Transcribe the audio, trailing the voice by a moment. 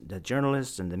the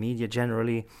journalists and the media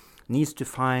generally needs to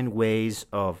find ways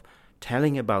of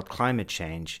telling about climate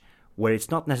change where it's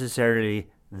not necessarily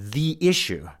the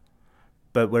issue,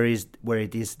 but where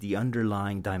it is the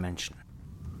underlying dimension.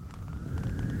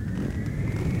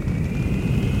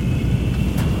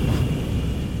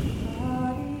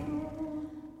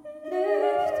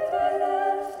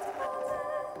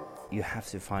 You have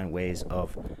to find ways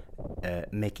of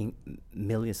making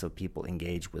millions of people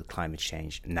engage with climate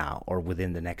change now or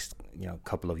within the next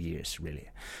couple of years, really.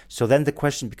 So then the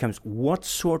question becomes, what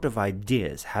sort of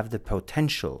ideas have the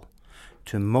potential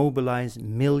to mobilize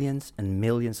millions and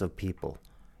millions of people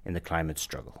in the climate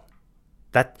struggle?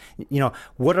 That,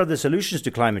 what are the solutions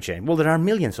to climate change? Well, there are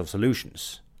millions of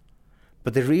solutions.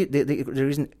 But the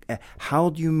reason, how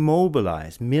do you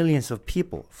mobilize millions of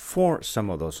people for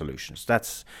some of those solutions?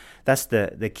 That's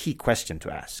the key question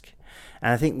to ask.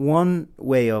 And I think one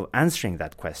way of answering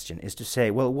that question is to say,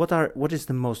 well, what is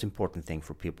the most important thing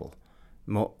for people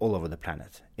all over the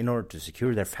planet in order to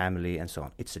secure their family and so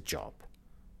on? It's a job.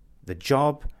 The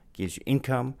job gives you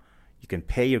income. You can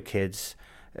pay your kids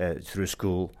through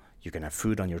school. You can have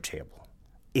food on your table.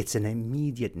 It's an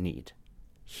immediate need,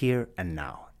 here and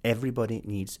now. Everybody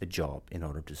needs a job in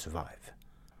order to survive.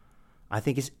 I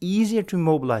think it's easier to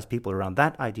mobilize people around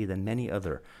that idea than many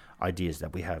other ideas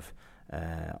that we have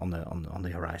on the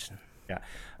horizon. Yeah.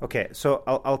 Okay. So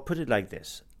I'll put it like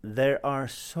this: there are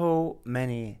so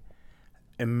many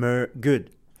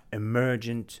good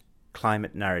emergent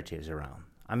climate narratives around.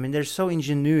 I mean, there's so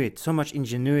much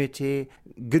ingenuity,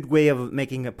 good way of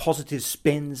making a positive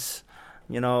spins,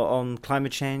 on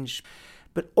climate change.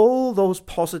 But all those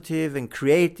positive and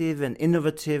creative and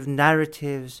innovative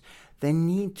narratives, they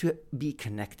need to be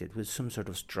connected with some sort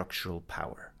of structural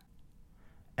power.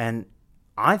 And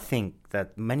I think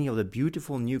that many of the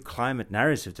beautiful new climate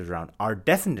narratives around are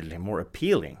definitely more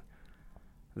appealing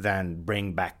than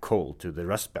bring back coal to the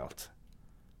Rust Belt.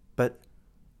 But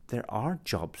there are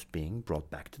jobs being brought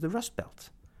back to the Rust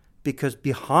Belt. Because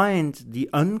behind the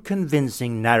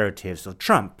unconvincing narratives of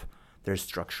Trump, there's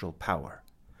structural power.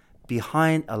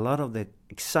 Behind a lot of the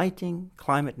exciting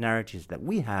climate narratives that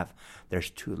we have, there's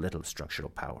too little structural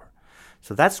power.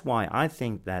 So that's why I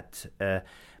think that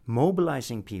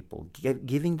mobilizing people,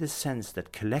 giving the sense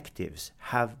that collectives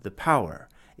have the power,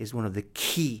 is one of the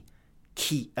key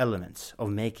elements of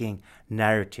making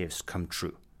narratives come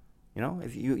true.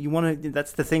 If you want to,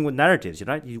 that's the thing with narratives,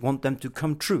 right? You want them to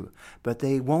come true, but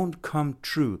they won't come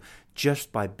true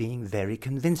just by being very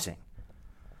convincing.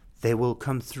 They will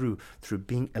come through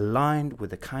being aligned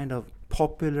with a kind of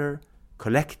popular,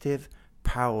 collective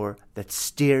power that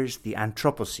steers the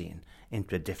Anthropocene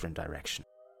into a different direction.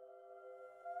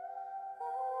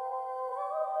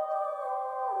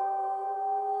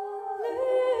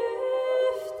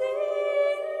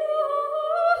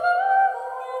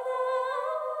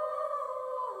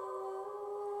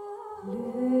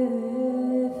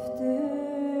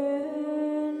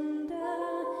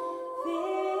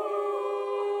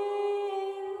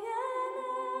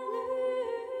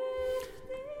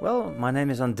 Well, my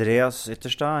name is Andreas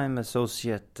Ytterstad. I'm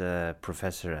associate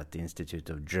professor at the Institute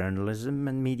of Journalism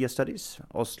and Media Studies,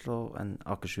 Oslo and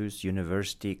Akershus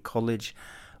University College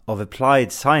of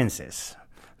Applied Sciences,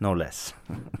 no less.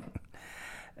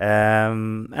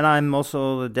 And I'm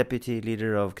also the deputy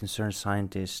leader of Concerned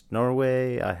Scientists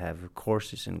Norway. I have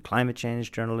courses in climate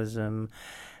change journalism.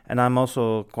 And I'm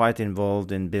also quite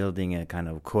involved in building a kind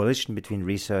of coalition between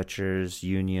researchers,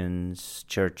 unions,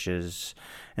 churches,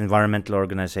 environmental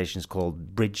organizations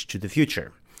called Bridge to the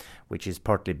Future, which is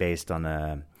partly based on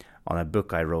a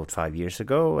book I wrote 5 years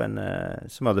ago and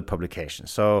some other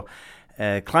publications. So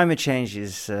climate change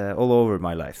is all over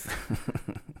my life.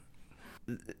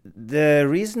 The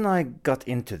reason I got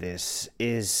into this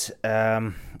is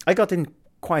I got in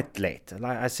quite late,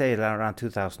 like I say around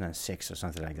 2006 or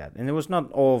something like that. And it was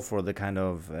not all for the kind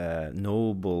of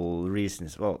noble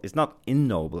reasons. Well, it's not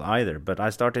ignoble either, but I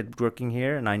started working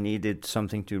here and I needed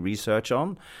something to research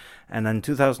on. And in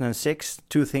 2006,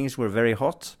 two things were very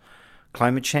hot.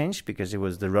 Climate change, because it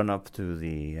was the run-up to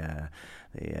the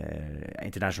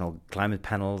International Climate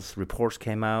Panel's reports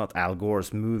came out. Al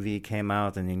Gore's movie came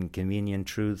out, An Inconvenient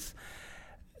Truth.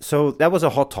 So that was a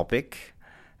hot topic.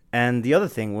 And the other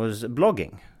thing was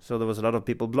blogging. So there was a lot of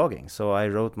people blogging. So I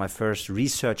wrote my first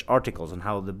research articles on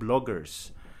how the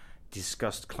bloggers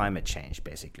discussed climate change,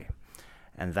 basically.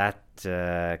 And that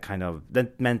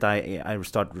that meant I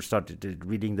started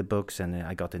reading the books and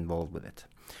I got involved with it.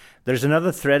 There's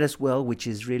another thread as well, which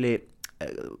is really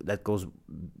that goes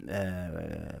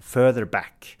further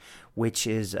back, which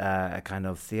is a kind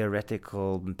of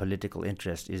theoretical political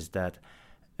interest, is that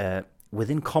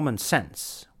within common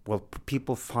sense,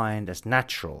 people find as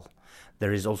natural,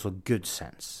 there is also good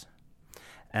sense.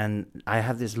 And I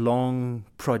have this long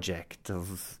project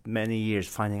of many years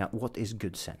finding out what is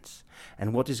good sense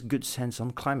and what is good sense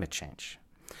on climate change.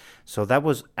 So that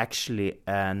was actually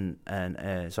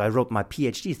so I wrote my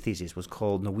PhD thesis, was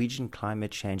called Norwegian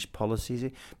Climate Change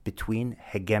Policy Between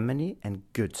Hegemony and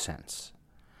Good Sense.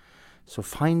 So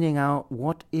finding out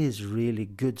what is really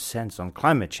good sense on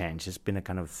climate change has been a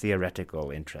kind of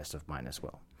theoretical interest of mine as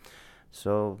well.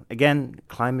 So again,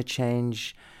 climate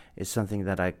change is something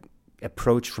that I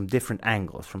approach from different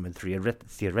angles, from a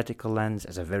theoretical lens,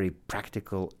 as a very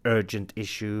practical, urgent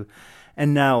issue,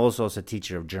 and now also as a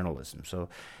teacher of journalism.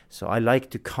 So I like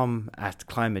to come at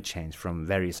climate change from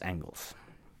various angles.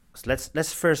 So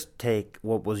let's first take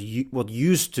what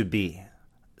used to be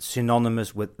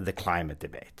synonymous with the climate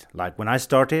debate. Like when I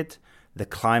started the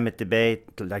climate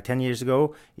debate, like 10 years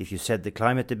ago, if you said the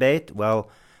climate debate, well,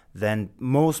 then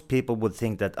most people would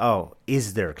think that,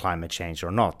 is there climate change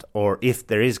or not? Or if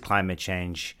there is climate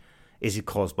change, is it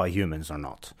caused by humans or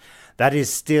not? That is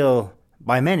still,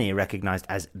 by many, recognized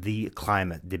as the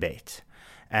climate debate.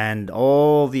 And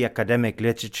all the academic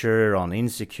literature on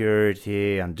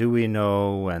insecurity and do we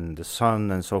know and the sun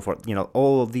and so forth,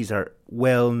 all of these are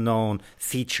well-known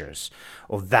features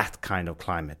of that kind of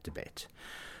climate debate.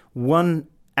 One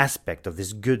aspect of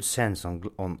this good sense on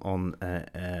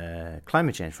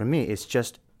climate change for me is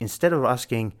just, instead of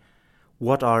asking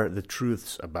what are the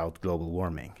truths about global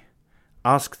warming,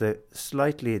 ask the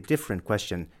slightly different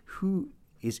question, who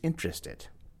is interested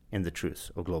in the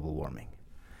truths of global warming?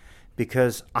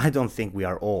 Because I don't think we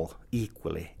are all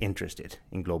equally interested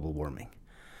in global warming.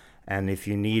 And if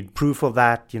you need proof of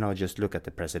that, just look at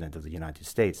the President of the United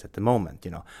States at the moment.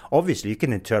 Obviously you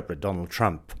can interpret Donald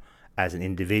Trump as an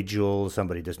individual,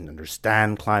 somebody doesn't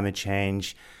understand climate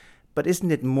change. But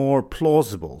isn't it more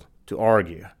plausible to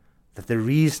argue that the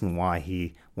reason why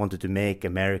he wanted to make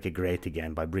America great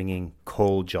again by bringing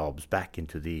coal jobs back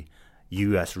into the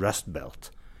U.S. Rust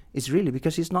Belt is really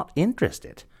because he's not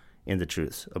interested in the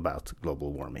truth about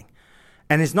global warming?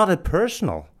 And it's not a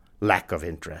personal lack of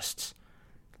interest.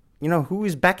 Who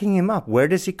is backing him up? Where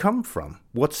does he come from?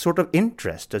 What sort of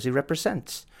interest does he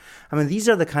represent? I mean, these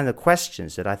are the kind of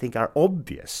questions that I think are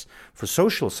obvious for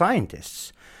social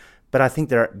scientists, but I think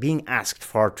they're being asked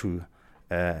far too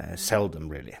seldom,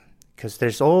 really. Because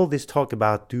there's all this talk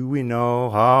about, do we know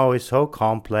how it's so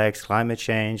complex, climate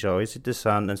change, or is it the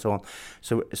sun, and so on.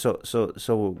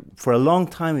 So for a long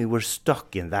time we were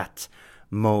stuck in that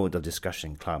mode of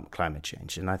discussing climate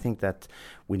change, and I think that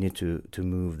we need to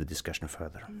move the discussion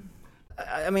further.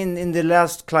 I mean, in the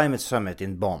last climate summit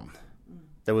in Bonn,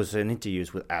 there was an interview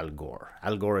with Al Gore.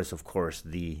 Al Gore is, of course,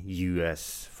 the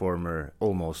U.S. former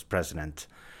almost president,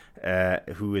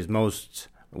 who is most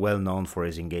well known for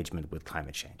his engagement with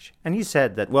climate change. And he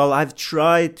said that, well, I've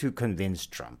tried to convince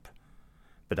Trump,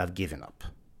 but I've given up.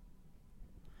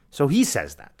 So he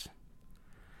says that.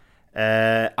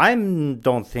 I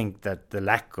don't think that the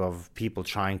lack of people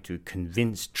trying to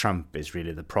convince Trump is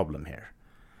really the problem here.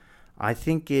 I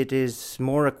think it is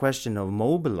more a question of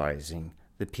mobilizing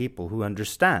the people who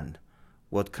understand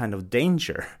what kind of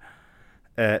danger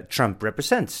Trump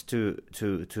represents to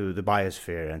the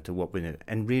biosphere and to what we know,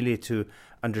 and really to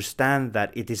understand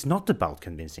that it is not about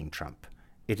convincing Trump.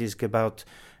 It is about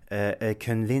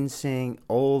convincing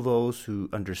all those who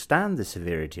understand the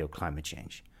severity of climate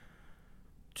change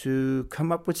to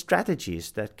come up with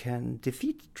strategies that can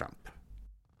defeat Trump.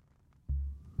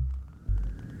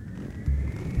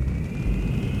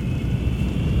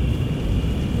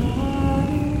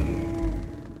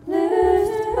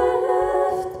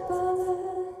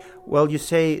 Well, you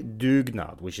say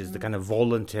dugnad, which is the kind of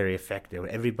voluntary effect where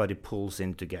everybody pulls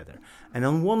in together. And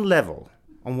on one level,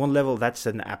 that's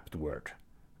an apt word.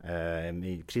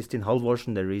 Kristin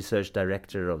Halvorsen, the research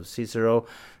director of Cicero,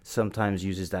 sometimes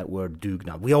uses that word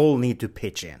dugnad. We all need to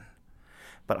pitch in.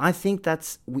 But I think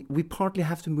we partly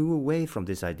have to move away from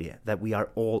this idea that we are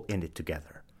all in it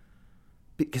together.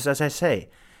 Because as I say,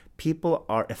 people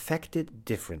are affected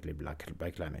differently by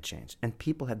climate change, and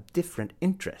people have different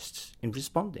interests in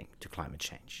responding to climate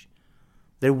change.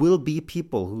 There will be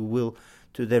people who will,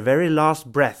 to their very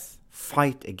last breath,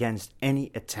 fight against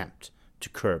any attempt to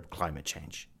curb climate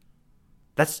change.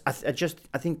 I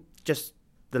think just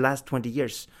the last 20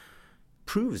 years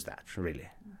proves that, really.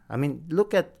 I mean,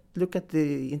 look at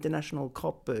the international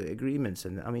COP agreements,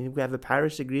 and I mean, we have a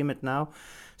Paris Agreement now,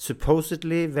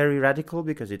 supposedly very radical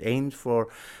because it aims for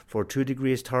 2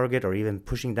 degrees target or even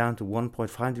pushing down to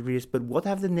 1.5 degrees. But what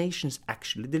have the nations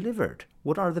actually delivered?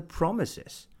 What are the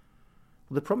promises?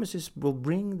 Well, the promises will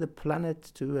bring the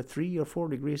planet to a 3 or 4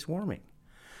 degrees warming.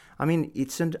 I mean,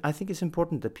 I think it's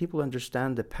important that people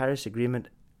understand the Paris Agreement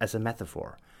as a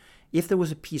metaphor. If there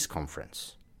was a peace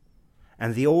conference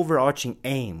and the overarching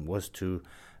aim was to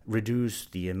reduce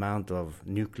the amount of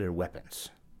nuclear weapons,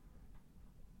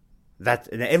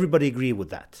 and everybody agreed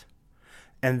with that.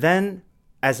 And then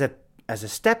as a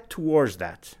step towards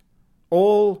that,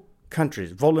 all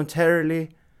countries voluntarily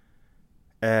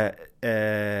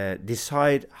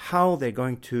decide how they're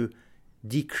going to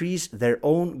decrease their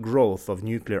own growth of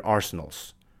nuclear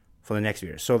arsenals for the next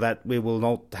year, so that we will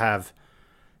not have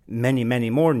many,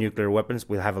 many more nuclear weapons,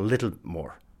 we'll have a little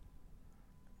more.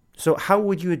 So how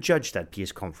would you judge that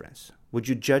peace conference? Would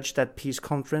you judge that peace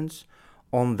conference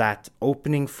on that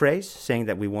opening phrase, saying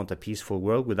that we want a peaceful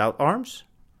world without arms?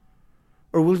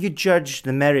 Or will you judge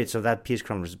the merits of that peace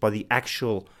conference by the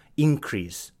actual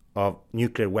increase of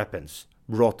nuclear weapons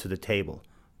brought to the table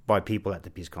by people at the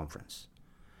peace conference?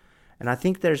 And I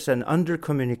think there's an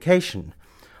under-communication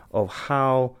of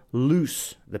how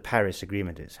loose the Paris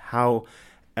Agreement is, how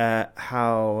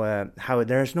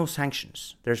there's no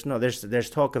sanctions. There's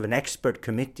talk of an expert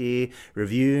committee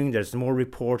reviewing. There's more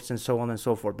reports and so on and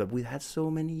so forth. But we've had so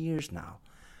many years now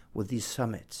with these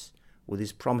summits, with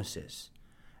these promises,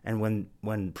 and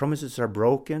when promises are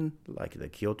broken, like the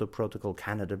Kyoto Protocol,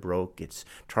 Canada broke its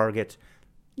target.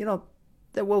 The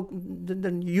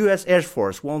U.S. Air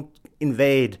Force won't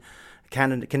invade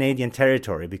Canadian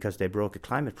territory because they broke a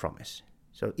climate promise.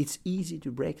 So it's easy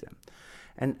to break them.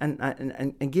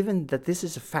 And given that this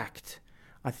is a fact,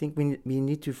 I think we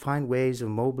need to find ways of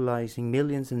mobilizing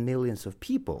millions and millions of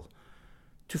people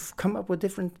to come up with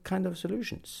different kind of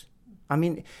solutions. I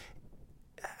mean,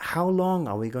 how long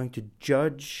are we going to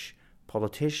judge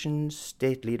politicians,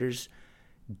 state leaders,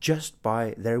 just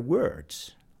by their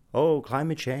words? Oh,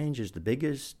 climate change is the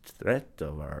biggest threat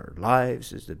of our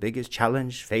lives, is the biggest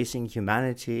challenge facing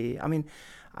humanity. I mean,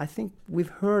 I think we've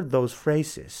heard those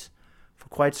phrases for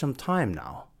quite some time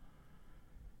now.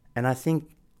 And I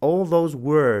think all those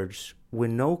words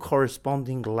with no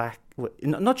corresponding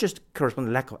not just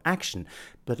corresponding lack of action,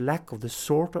 but lack of the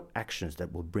sort of actions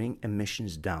that will bring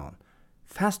emissions down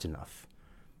fast enough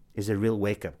is a real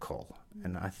wake-up call.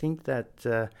 And I think that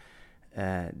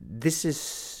this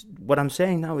is what I'm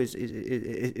saying now is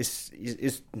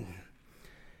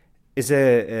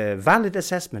a valid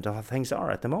assessment of how things are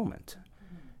at the moment.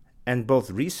 And both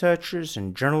researchers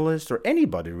and journalists, or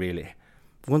anybody really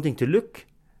wanting to look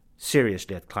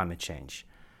seriously at climate change,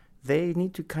 they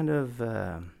need to kind of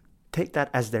take that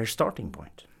as their starting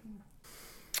point.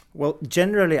 Well,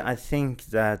 generally, I think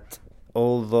that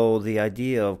although the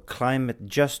idea of climate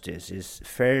justice is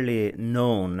fairly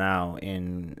known now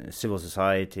in civil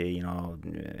society,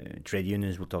 trade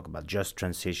unions will talk about just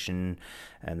transition,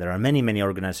 and there are many, many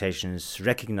organizations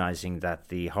recognizing that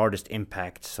the hardest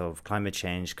impacts of climate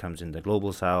change comes in the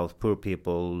global south, poor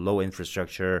people, low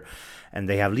infrastructure, and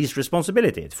they have least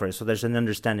responsibility for it. So there's an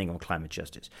understanding of climate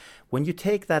justice. When you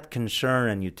take that concern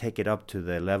and you take it up to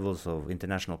the levels of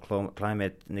international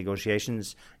climate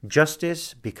negotiations,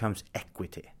 justice becomes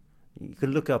equity. You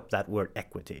can look up that word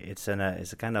equity. It's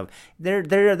a kind of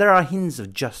there are hints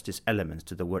of justice elements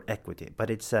to the word equity, but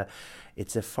it's a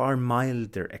far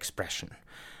milder expression.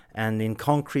 And in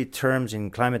concrete terms,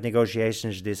 in climate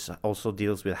negotiations, this also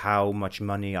deals with how much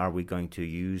money are we going to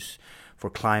use for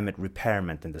climate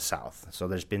repairment in the south. So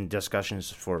there's been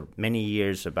discussions for many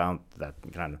years about that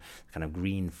kind of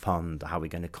green fund, how we're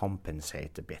going to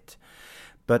compensate a bit.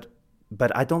 But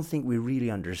I don't think we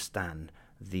really understand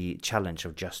the challenge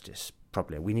of justice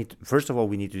properly. First of all,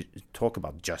 we need to talk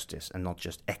about justice and not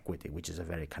just equity, which is a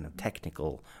very kind of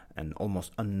technical and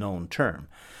almost unknown term.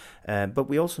 But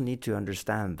we also need to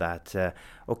understand that,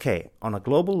 on a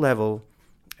global level,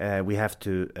 we have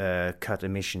to cut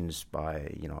emissions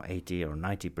by 80 or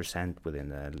 90% within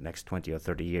the next 20 or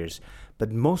 30 years.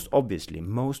 But most obviously,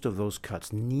 most of those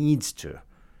cuts needs to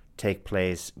take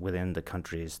place within the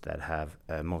countries that have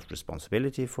most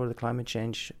responsibility for the climate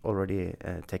change already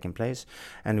taking place,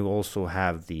 and who also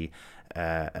have the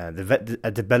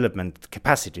development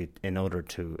capacity in order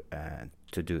to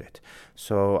do it.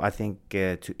 So I think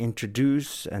to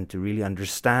introduce and to really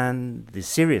understand the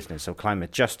seriousness of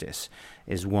climate justice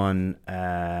is one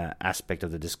aspect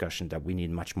of the discussion that we need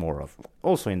much more of,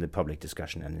 also in the public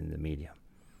discussion and in the media.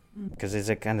 Because it's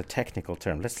a kind of technical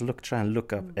term. Let's try and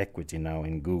look up equity now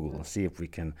in Google and see if we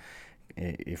can,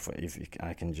 if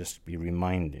I can just be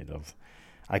reminded of.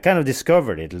 I kind of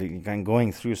discovered it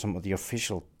going through some of the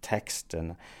official text,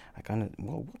 and I kind of,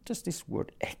 what does this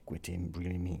word equity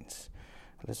really means?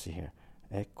 Let's see here.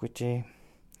 Equity.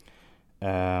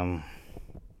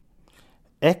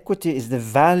 Equity is the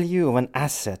value of an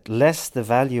asset less the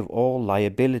value of all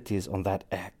liabilities on that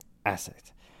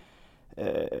asset.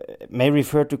 May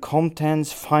refer to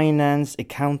contents, finance,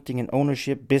 accounting and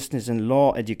ownership, business and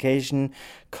law, education,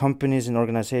 companies and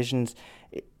organizations.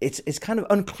 It's kind of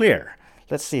unclear.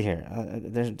 Let's see here.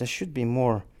 There should be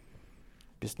more.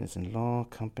 Business and law,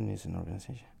 companies and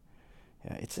organizations.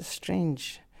 Yeah, it's a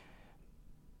strange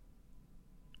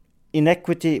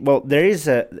inequity. Well, there is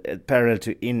a parallel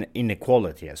to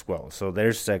inequality as well. So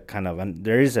there's a kind of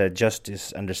there is a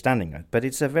justice understanding of it, but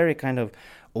it's a very kind of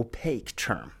opaque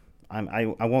term.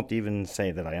 I won't even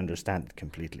say that I understand it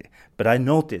completely, but I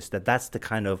notice that that's the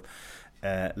kind of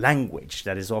language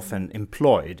that is often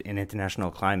employed in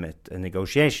international climate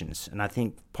negotiations. And I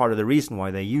think part of the reason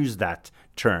why they use that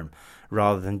term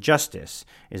rather than justice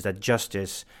is that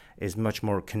justice is much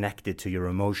more connected to your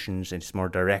emotions, it's more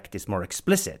direct, it's more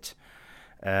explicit.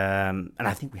 And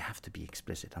I think we have to be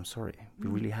explicit. I'm sorry. We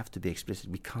really have to be explicit.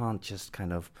 We can't just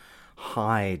kind of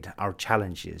hide our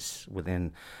challenges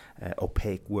within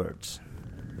opaque words.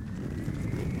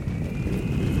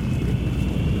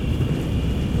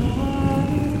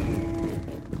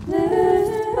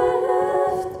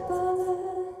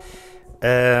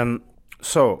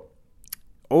 So,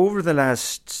 over the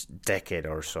last decade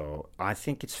or so, I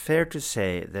think it's fair to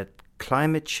say that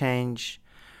climate change,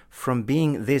 from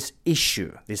being this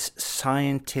issue, this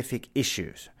scientific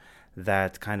issues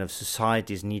that kind of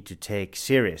societies need to take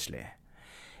seriously,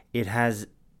 it has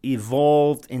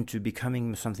evolved into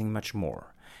becoming something much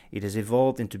more. It has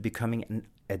evolved into becoming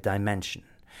a dimension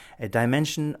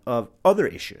of other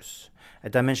issues, a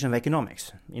dimension of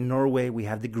economics. In Norway, we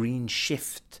have the green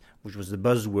shift, which was the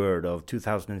buzzword of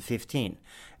 2015,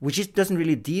 which doesn't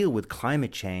really deal with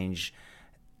climate change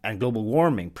and global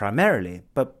warming primarily,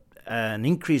 but an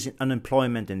increase in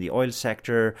unemployment in the oil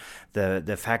sector,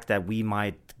 the fact that we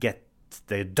might get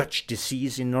the Dutch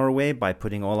disease in Norway by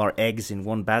putting all our eggs in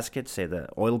one basket, say the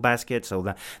oil basket, so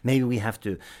that maybe we have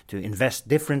to invest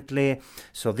differently.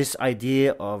 So this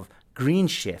idea of green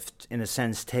shift, in a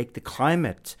sense, take the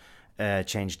climate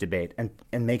change debate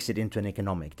and makes it into an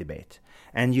economic debate.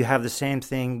 And you have the same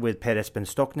thing with Per Espen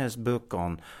Stoknes' book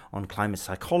on climate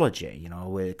psychology,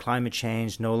 where climate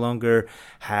change no longer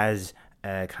has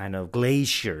kind of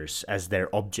glaciers as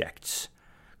their objects.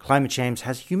 Climate change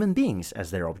has human beings as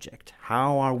their object.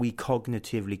 How are we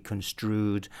cognitively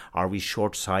construed? Are we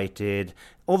short-sighted?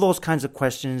 All those kinds of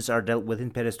questions are dealt with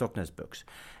in Per Stoknes' books.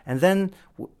 And then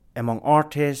among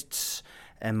artists,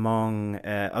 among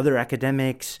other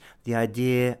academics, the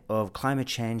idea of climate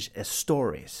change as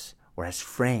stories or as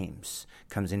frames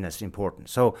comes in as important.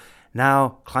 So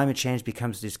now climate change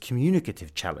becomes this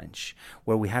communicative challenge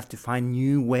where we have to find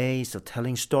new ways of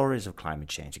telling stories of climate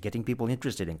change, getting people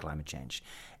interested in climate change.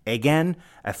 Again,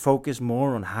 a focus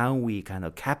more on how we kind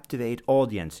of captivate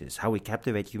audiences, how we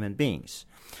captivate human beings.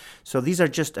 So these are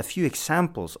just a few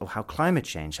examples of how climate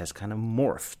change has kind of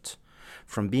morphed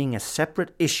from being a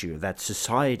separate issue that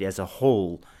society as a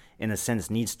whole, in a sense,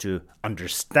 needs to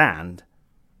understand,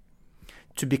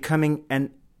 to becoming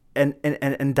an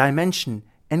dimension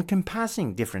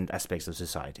encompassing different aspects of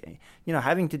society,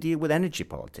 having to deal with energy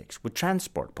politics, with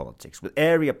transport politics, with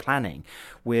area planning,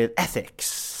 with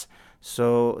ethics.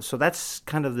 So that's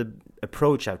kind of the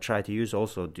approach I've tried to use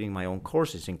also doing my own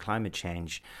courses in climate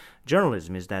change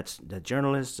journalism, is that the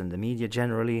journalists and the media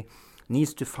generally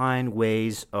needs to find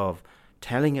ways of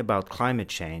telling about climate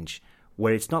change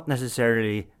where it's not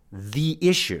necessarily the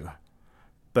issue,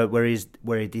 but where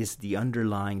it is the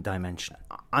underlying dimension.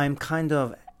 I'm kind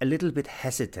of a little bit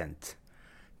hesitant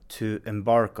to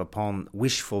embark upon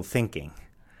wishful thinking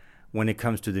when it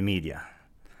comes to the media.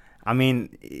 I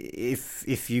mean,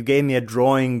 if you gave me a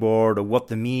drawing board of what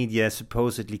the media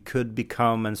supposedly could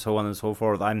become and so on and so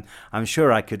forth, I'm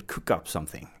sure I could cook up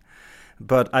something.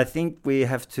 But I think we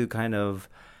have to kind of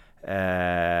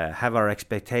have our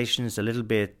expectations a little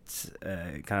bit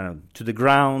kind of to the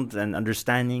ground, and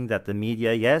understanding that the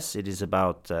media, yes, it is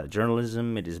about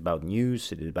journalism, it is about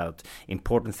news, it is about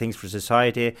important things for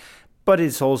society, but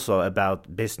it's also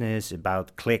about business,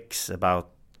 about clicks,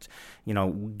 about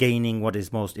gaining what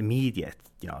is most immediate.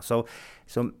 So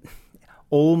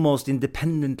almost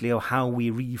independently of how we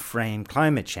reframe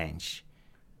climate change,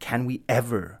 can we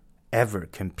ever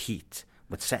compete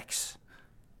with sex?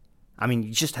 I mean,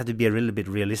 you just have to be a little bit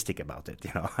realistic about it,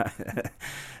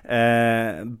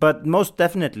 But most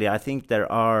definitely, I think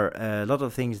there are a lot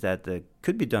of things that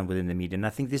could be done within the media. And I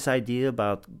think this idea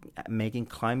about making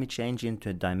climate change into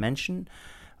a dimension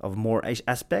of more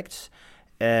aspects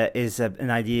is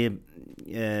an idea,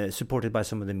 supported by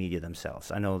some of the media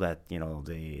themselves. I know that,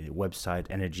 the website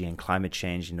Energy and Climate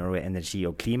Change in Norway, Energi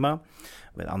og Klima,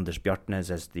 with Anders Bjartnes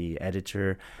as the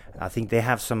editor, I think they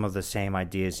have some of the same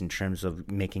ideas in terms of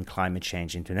making climate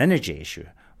change into an energy issue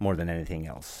more than anything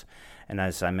else. And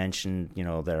as I mentioned,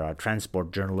 there are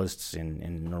transport journalists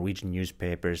in Norwegian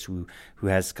newspapers who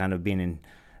has kind of been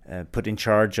put in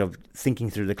charge of thinking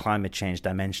through the climate change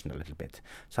dimension a little bit.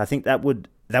 So I think that would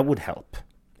help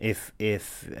if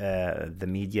the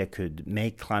media could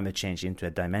make climate change into a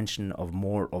dimension of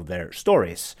more of their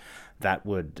stories. That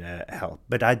would help.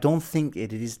 But I don't think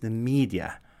it is the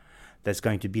media that's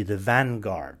going to be the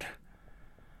vanguard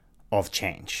of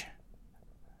change.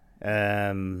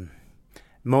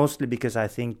 Mostly because I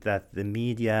think that the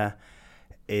media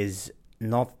is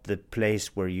not the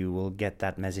place where you will get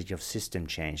that message of system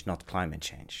change, not climate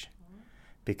change.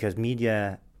 Because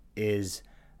media is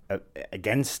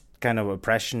against kind of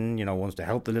oppression, wants to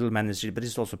help the little man in the street, but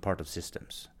it's also part of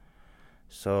systems.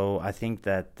 So I think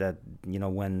that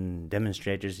when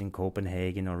demonstrators in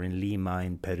Copenhagen or in Lima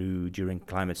in Peru during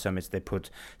climate summits, they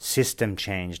put system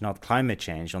change, not climate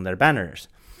change, on their banners.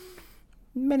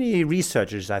 Many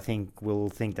researchers, I think, will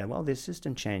think that, well, this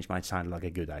system change might sound like a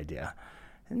good idea.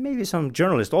 And maybe some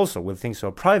journalists also will think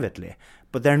so privately.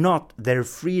 But their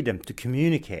freedom to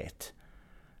communicate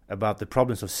about the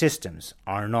problems of systems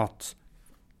are not,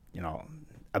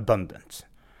 abundant.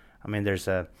 I mean, there's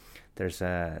a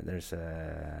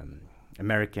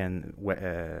American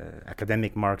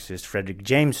academic Marxist Frederick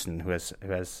Jameson who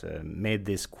has made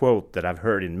this quote that I've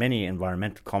heard in many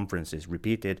environmental conferences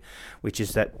repeated, which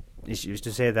is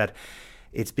to say that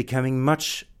it's becoming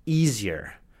much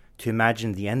easier to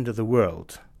imagine the end of the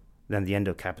world than the end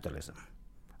of capitalism.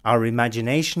 Our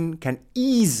imagination can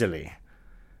easily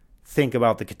think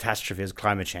about the catastrophes,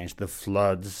 climate change, the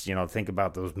floods, think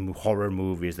about those horror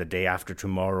movies, The Day After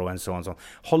Tomorrow, and so on and so on.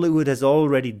 Hollywood has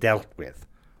already dealt with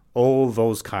all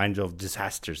those kinds of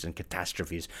disasters and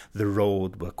catastrophes. The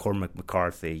Road with Cormac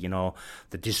McCarthy,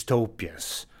 the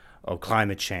dystopias of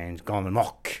climate change gone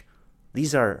amok.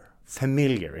 These are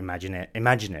familiar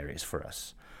imaginaries for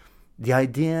us. The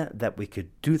idea that we could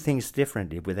do things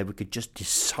differently, that we could just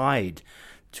decide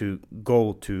to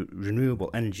go to renewable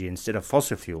energy instead of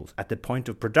fossil fuels at the point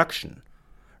of production,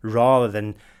 rather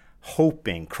than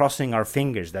crossing our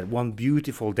fingers that one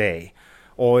beautiful day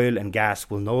oil and gas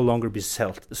will no longer be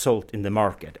sold in the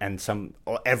market and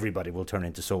everybody will turn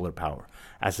into solar power,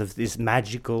 as if this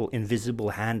magical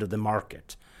invisible hand of the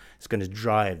market is going to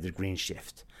drive the green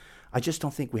shift. I just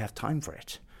don't think we have time for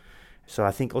it. So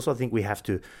I think we have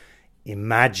to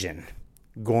imagine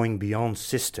going beyond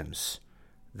systems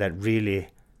that really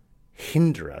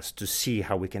hinder us to see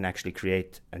how we can actually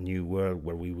create a new world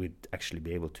where we would actually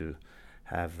be able to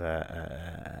have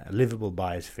a livable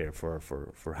biosphere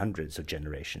for hundreds of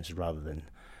generations rather than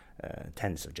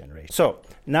tens of generations. So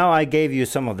now I gave you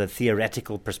some of the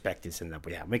theoretical perspectives in that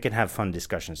we have. We can have fun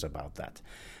discussions about that.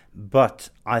 But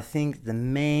I think the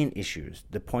main issues,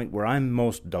 the point where I'm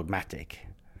most dogmatic,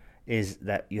 is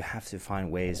that you have to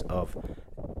find ways of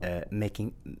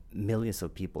making millions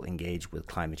of people engage with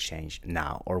climate change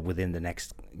now or within the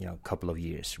next couple of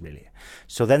years, really.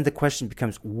 So then the question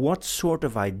becomes, what sort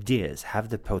of ideas have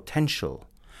the potential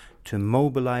to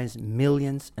mobilize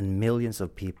millions and millions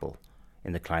of people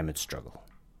in the climate struggle?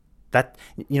 That,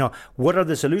 what are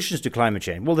the solutions to climate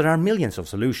change? Well, there are millions of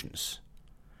solutions.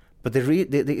 But the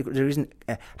reason,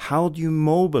 how do you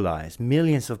mobilize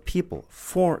millions of people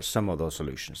for some of those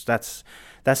solutions? That's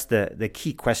the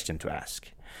key question to ask.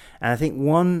 And I think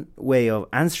one way of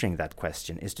answering that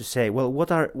question is to say, well,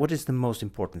 what is the most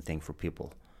important thing for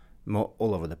people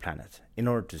all over the planet in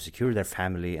order to secure their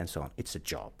family and so on? It's a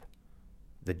job.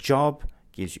 The job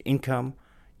gives you income.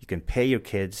 You can pay your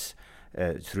kids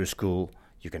through school.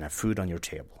 You can have food on your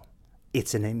table.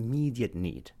 It's an immediate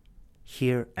need,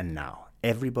 here and now.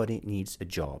 Everybody needs a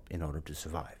job in order to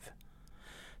survive.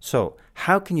 So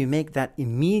how can you make that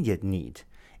immediate need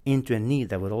into a need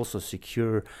that would also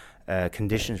secure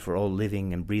conditions for all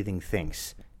living and breathing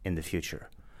things in the future?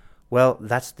 Well,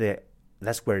 that's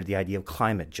where the idea of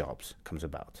climate jobs comes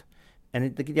about.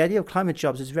 And the idea of climate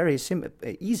jobs is very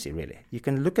easy, really. You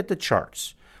can look at the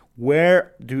charts.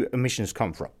 Where do emissions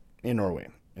come from in Norway?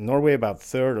 In Norway, about a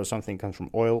third or something comes from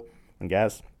oil and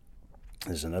gas.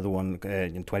 There's another one,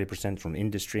 20% from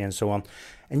industry and so on.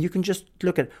 And you can just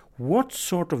look at what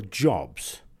sort of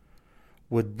jobs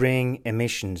would bring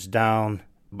emissions down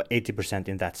by 80%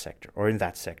 in that sector or in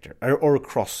that sector or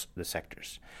across the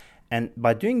sectors. And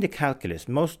by doing the calculus,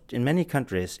 in many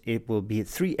countries, it will be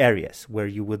 3 areas where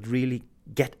you would really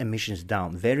get emissions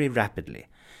down very rapidly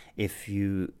if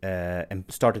you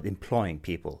started employing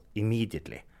people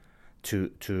immediately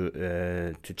to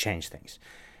change things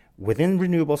within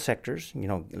renewable sectors.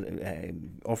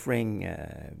 Offering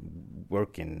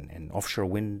work in offshore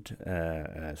wind,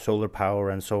 solar power,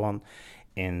 and so on.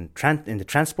 In the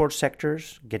transport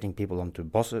sectors, getting people onto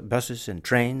buses and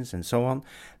trains and so on,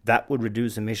 that would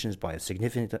reduce emissions by a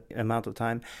significant amount of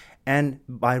time. And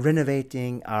by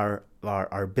renovating our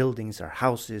buildings, our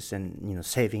houses, and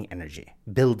saving energy,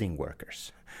 building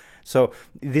workers. So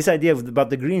this idea about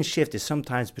the green shift is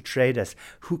sometimes portrayed as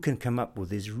who can come up with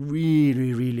this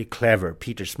really, really clever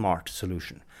Peter Smart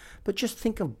solution. But just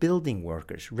think of building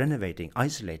workers renovating,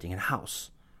 isolating a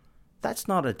house. That's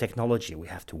not a technology we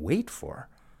have to wait for.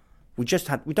 We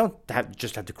don't have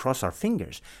to cross our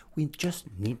fingers. We just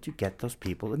need to get those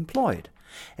people employed.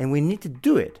 And we need to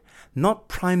do it not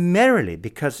primarily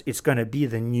because it's going to be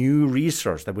the new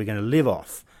resource that we're going to live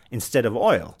off instead of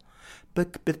oil,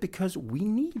 but because we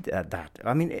need that.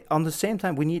 I mean, on the same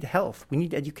time, we need health. We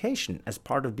need education as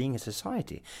part of being a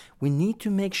society. We need to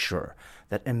make sure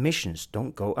that emissions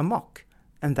don't go amok.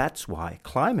 And that's why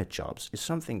climate jobs is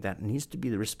something that needs to be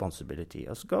the responsibility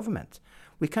of government.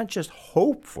 We can't just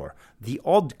hope for the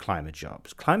odd climate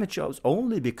jobs. Climate jobs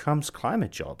only becomes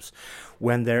climate jobs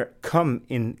when they come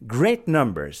in great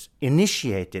numbers,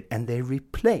 initiated, and they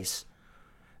replace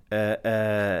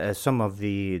some of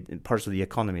the parts of the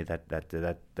economy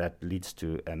that leads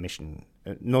to emission.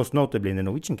 Most notably in the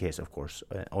Norwegian case, of course,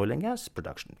 oil and gas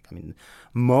production. I mean,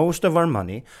 most of our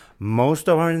money, most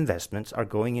of our investments are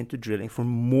going into drilling for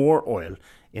more oil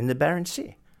in the Barents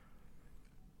Sea.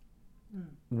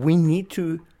 We need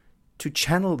to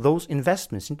channel those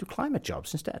investments into climate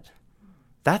jobs instead.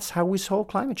 That's how we solve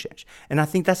climate change. And I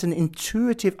think that's an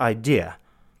intuitive idea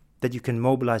that you can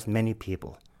mobilize many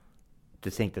people to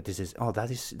think that this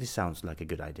sounds like a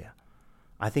good idea.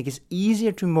 I think it's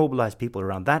easier to mobilize people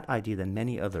around that idea than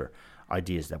many other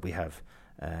ideas that we have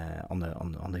on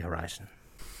the horizon.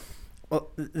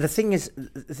 Well, the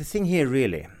thing here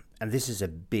really, and this is a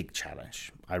big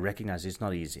challenge. I recognize it's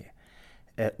not easy.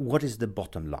 What is the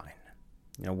bottom line?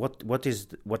 What is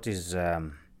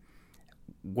the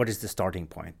starting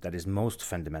point that is most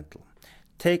fundamental?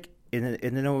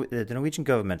 The Norwegian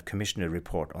government commissioned a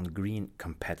report on green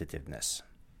competitiveness,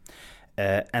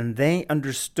 and they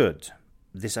understood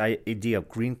this idea of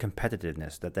green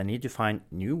competitiveness, that they need to find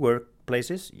new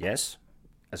workplaces, yes,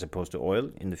 as opposed to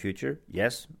oil in the future,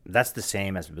 yes, that's the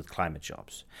same as with climate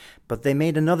jobs. But they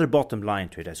made another bottom line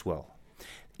to it as well.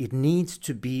 It needs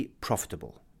to be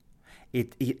profitable.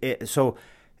 So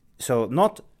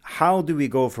not how do we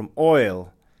go from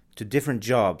oil to different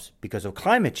jobs because of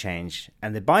climate change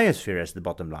and the biosphere as the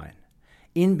bottom line.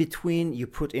 In between, you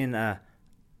put in a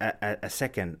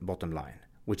second bottom line,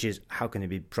 which is how can it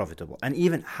be profitable? And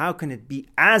even how can it be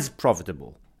as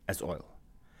profitable as oil?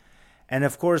 And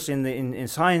of course, in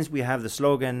science, we have the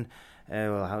slogan,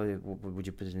 how would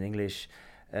you put it in English?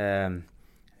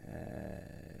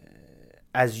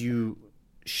 As you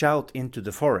shout into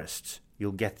the forest,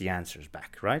 you'll get the answers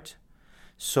back, right?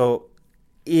 So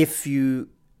if you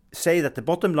say that the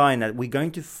bottom line that we're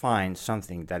going to find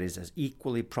something that is as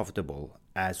equally profitable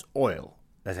as oil,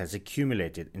 that has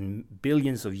accumulated in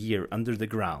billions of years under the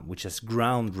ground, which has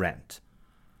ground rent.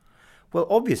 Well,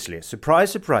 obviously,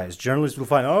 surprise, surprise, journalists will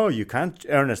find, you can't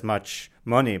earn as much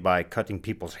money by cutting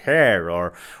people's hair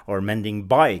or mending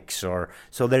bikes.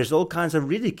 So there's all kinds of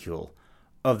ridicule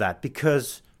of that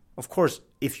because, of course,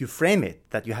 if you frame it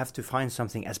that you have to find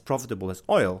something as profitable as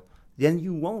oil, then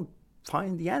you won't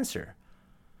find the answer.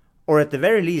 Or at the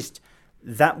very least,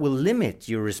 that will limit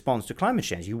your response to climate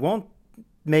change. You won't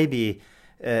maybe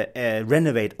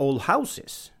renovate old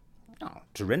houses. No,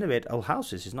 to renovate old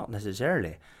houses is not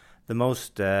necessarily the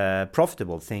most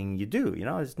profitable thing you do.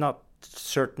 It's not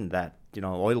certain that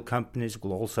oil companies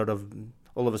will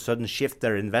all of a sudden shift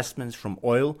their investments from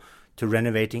oil to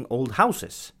renovating old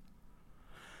houses.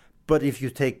 But if you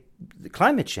take the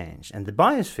climate change and the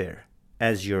biosphere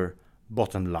as your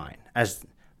bottom line,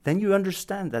 then you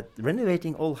understand that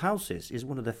renovating old houses is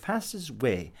one of the fastest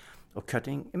way of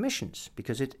cutting emissions,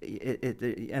 because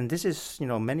and this is,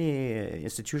 many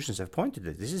institutions have pointed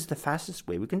to this is the fastest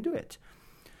way we can do it.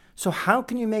 So how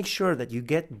can you make sure that you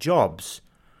get jobs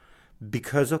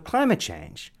because of climate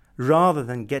change rather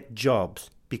than get jobs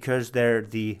because they're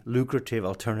the lucrative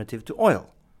alternative to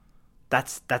oil?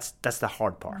 That's the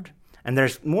hard part. And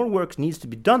there's more work needs to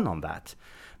be done on that.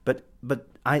 But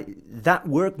that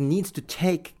work needs to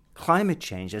take climate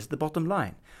change as the bottom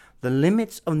line. The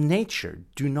limits of nature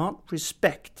do not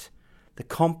respect the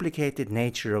complicated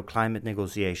nature of climate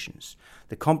negotiations,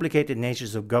 the complicated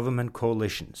natures of government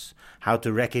coalitions, how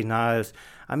to recognize,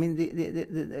 I mean,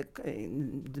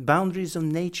 the boundaries of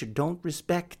nature don't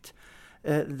respect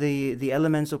the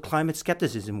elements of climate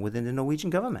skepticism within the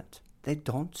Norwegian government. They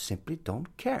simply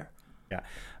don't care. Yeah.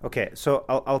 Okay, so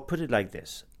I'll put it like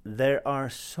this. There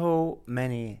are so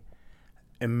many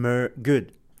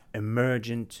good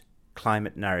emergent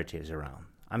climate narratives around.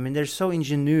 I mean, there's so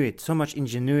much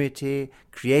ingenuity,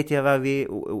 creative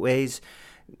ways,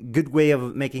 good way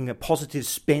of making positive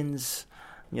spins,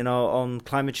 on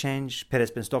climate change. Per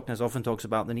Espen Stoknes often talks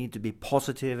about the need to be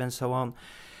positive and so on.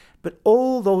 But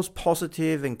all those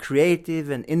positive and creative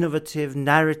and innovative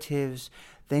narratives,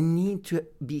 they need to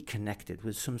be connected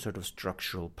with some sort of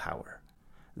structural power.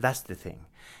 That's the thing.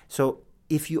 So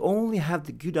if you only have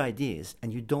the good ideas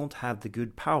and you don't have the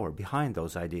good power behind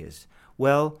those ideas,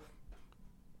 well,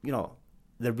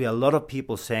 there'll be a lot of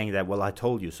people saying that, well, I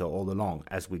told you so all along,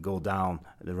 as we go down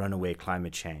the runaway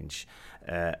climate change,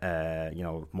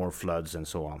 more floods and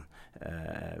so on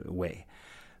way.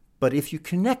 But if you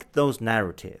connect those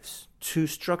narratives to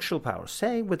structural power,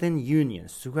 say within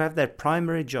unions who have their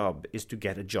primary job is to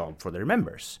get a job for their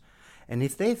members, and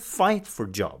if they fight for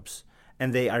jobs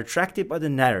and they are attracted by the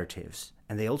narratives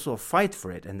and they also fight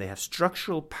for it and they have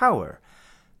structural power,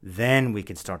 then we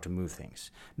can start to move things.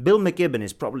 Bill McKibben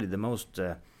is probably the most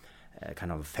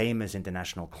kind of famous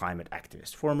international climate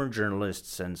activist, former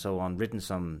journalists and so on, written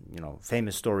some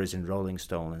famous stories in Rolling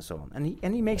Stone and so on.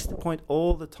 And he makes the point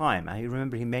all the time. I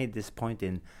remember he made this point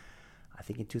I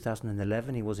think in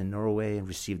 2011, he was in Norway and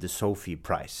received the Sophie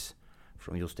Prize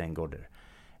from Jostein Gaarder.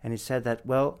 And he said that,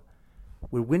 well,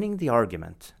 we're winning the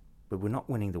argument, but we're not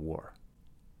winning the war.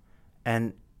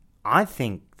 And I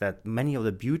think that many of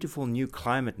the beautiful new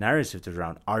climate narratives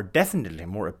around are definitely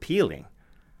more appealing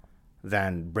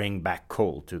than bring back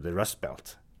coal to the Rust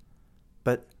Belt.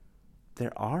 But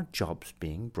there are jobs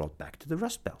being brought back to the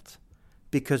Rust Belt.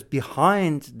 Because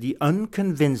behind the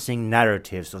unconvincing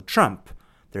narratives of Trump,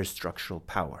 there's structural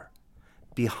power.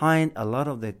 Behind a lot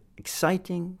of the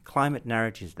exciting climate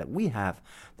narratives that we have,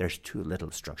 there's too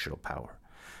little structural power.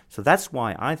 So that's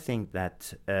why I think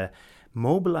that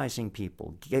mobilizing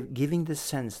people, giving the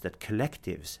sense that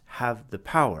collectives have the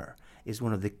power is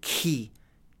one of the key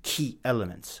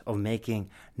elements of making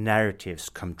narratives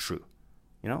come true.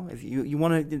 If you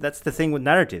want to, that's the thing with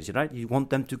narratives, right? You want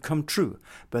them to come true,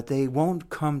 but they won't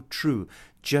come true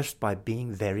just by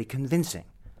being very convincing.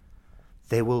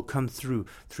 They will come through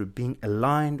being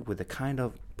aligned with a kind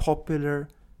of popular,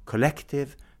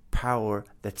 collective power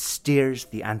that steers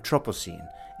the Anthropocene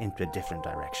into a different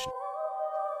direction.